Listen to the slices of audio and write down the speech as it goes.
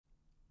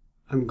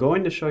I'm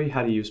going to show you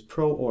how to use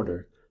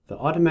ProOrder, the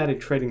automatic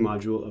trading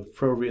module of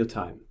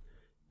ProRealTime.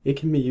 It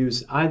can be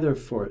used either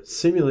for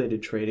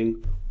simulated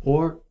trading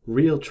or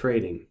real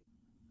trading.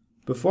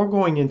 Before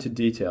going into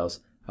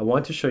details, I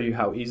want to show you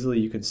how easily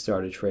you can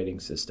start a trading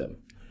system.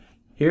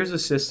 Here's a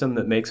system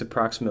that makes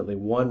approximately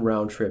one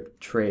round-trip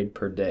trade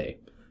per day.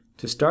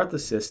 To start the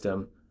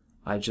system,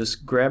 I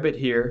just grab it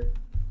here,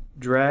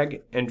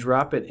 drag and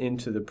drop it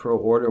into the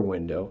ProOrder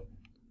window,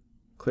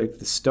 click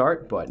the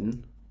Start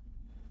button,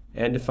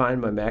 and define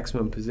my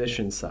maximum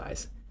position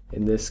size.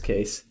 In this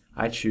case,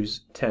 I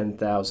choose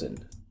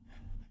 10,000.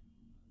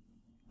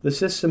 The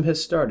system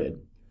has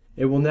started.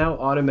 It will now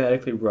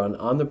automatically run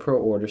on the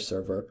ProOrder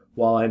server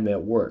while I'm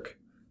at work.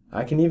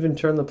 I can even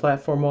turn the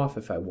platform off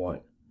if I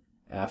want.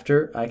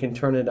 After, I can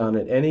turn it on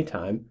at any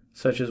time,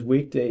 such as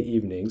weekday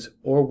evenings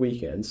or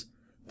weekends,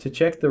 to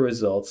check the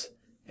results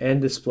and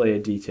display a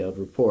detailed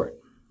report.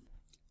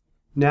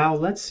 Now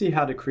let's see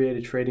how to create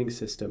a trading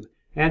system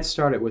and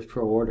start it with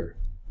ProOrder.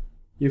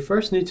 You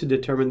first need to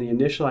determine the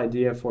initial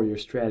idea for your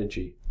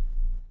strategy,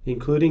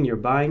 including your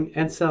buying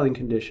and selling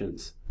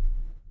conditions.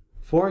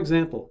 For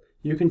example,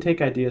 you can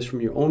take ideas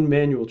from your own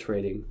manual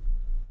trading,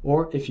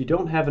 or if you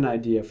don't have an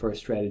idea for a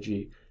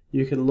strategy,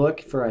 you can look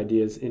for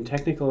ideas in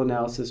technical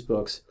analysis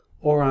books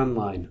or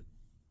online.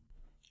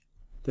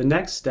 The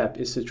next step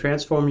is to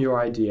transform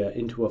your idea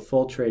into a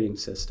full trading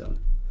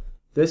system.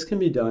 This can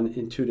be done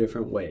in two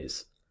different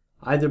ways,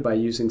 either by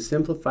using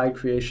simplified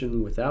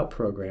creation without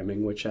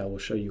programming, which I will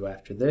show you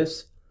after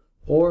this,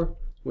 or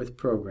with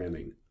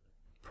programming.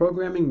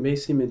 Programming may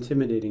seem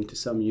intimidating to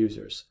some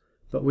users,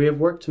 but we have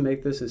worked to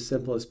make this as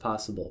simple as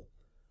possible.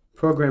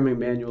 Programming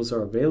manuals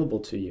are available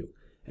to you,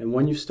 and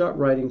when you start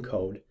writing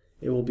code,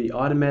 it will be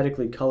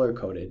automatically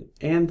color-coded,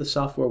 and the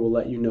software will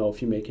let you know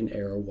if you make an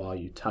error while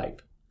you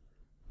type.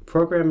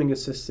 Programming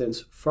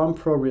assistance from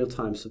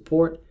ProRealTime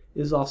support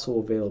is also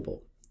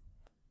available.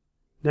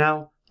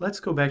 Now, let's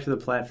go back to the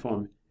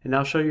platform, and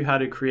I'll show you how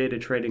to create a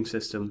trading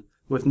system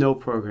with no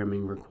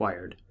programming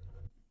required.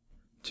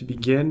 To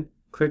begin,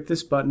 click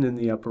this button in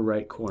the upper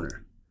right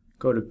corner.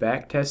 Go to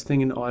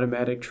Backtesting and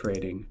Automatic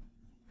Trading,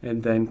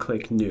 and then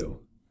click New.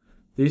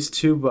 These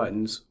two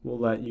buttons will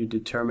let you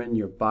determine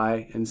your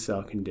buy and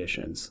sell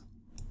conditions.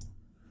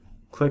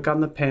 Click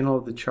on the panel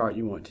of the chart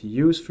you want to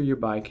use for your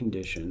buy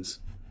conditions,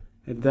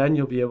 and then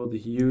you'll be able to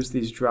use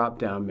these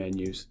drop-down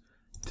menus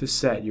to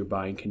set your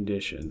buying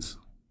conditions.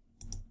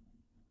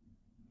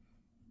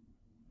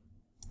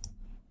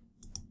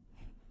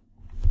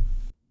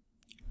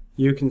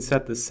 You can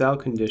set the sell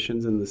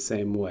conditions in the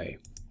same way.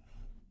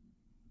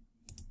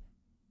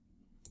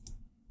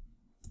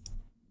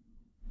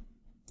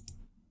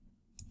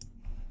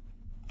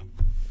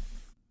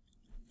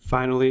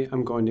 Finally,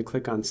 I'm going to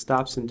click on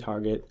Stops and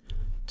Target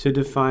to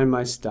define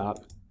my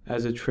stop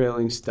as a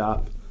trailing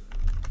stop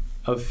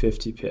of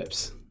 50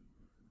 pips.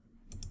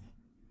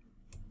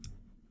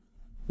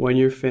 When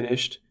you're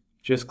finished,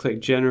 just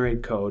click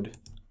Generate Code,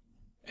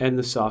 and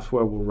the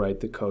software will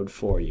write the code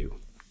for you.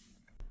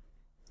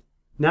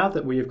 Now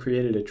that we have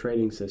created a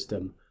trading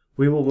system,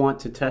 we will want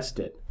to test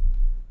it.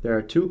 There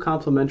are two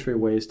complementary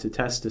ways to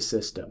test a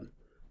system.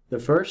 The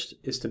first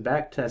is to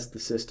backtest the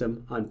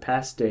system on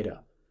past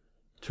data.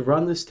 To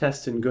run this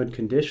test in good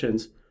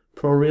conditions,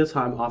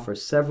 ProRealTime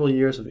offers several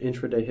years of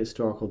intraday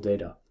historical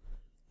data.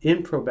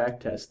 In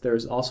ProBacktest, there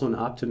is also an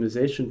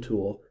optimization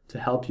tool to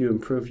help you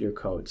improve your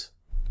codes.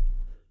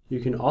 You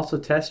can also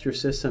test your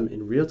system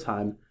in real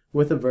time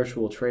with a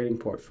virtual trading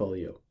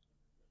portfolio.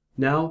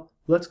 Now,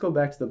 let's go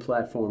back to the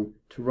platform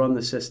to run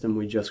the system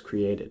we just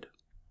created.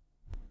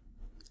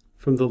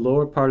 From the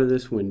lower part of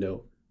this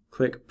window,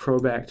 click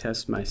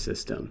ProBacktest My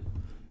System.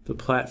 The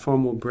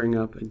platform will bring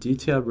up a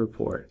detailed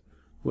report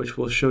which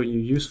will show you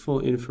useful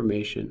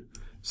information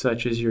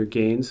such as your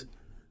gains,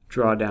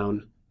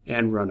 drawdown,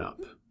 and run-up.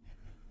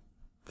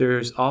 There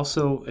is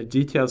also a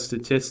detailed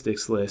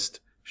statistics list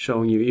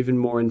showing you even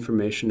more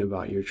information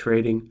about your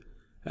trading,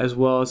 as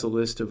well as a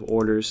list of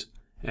orders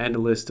and a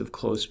list of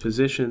closed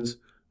positions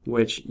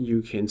which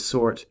you can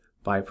sort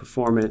by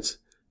performance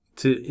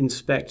to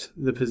inspect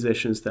the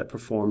positions that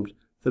performed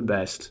the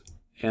best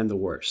and the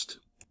worst.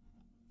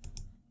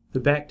 The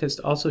backtest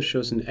also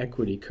shows an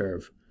equity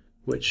curve,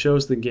 which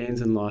shows the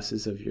gains and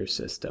losses of your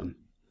system.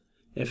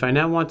 If I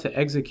now want to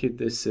execute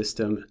this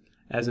system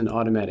as an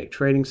automatic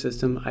trading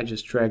system, I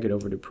just drag it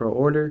over to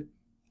ProOrder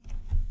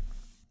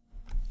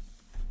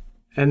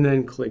and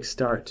then click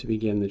Start to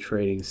begin the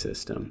trading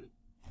system.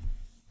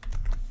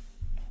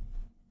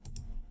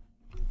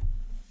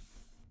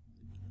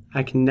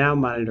 I can now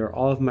monitor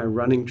all of my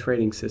running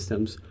trading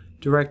systems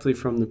directly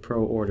from the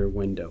ProOrder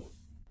window.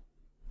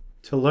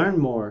 To learn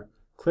more,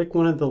 click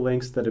one of the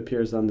links that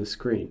appears on the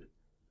screen.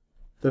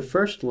 The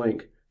first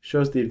link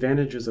shows the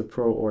advantages of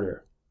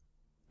ProOrder.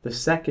 The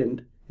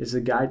second is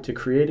a guide to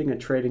creating a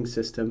trading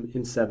system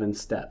in 7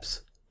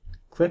 steps.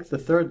 Click the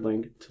third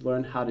link to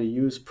learn how to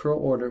use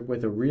ProOrder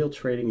with a real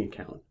trading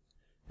account.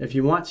 If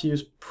you want to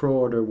use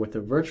ProOrder with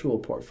a virtual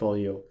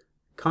portfolio,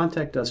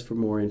 contact us for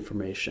more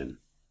information.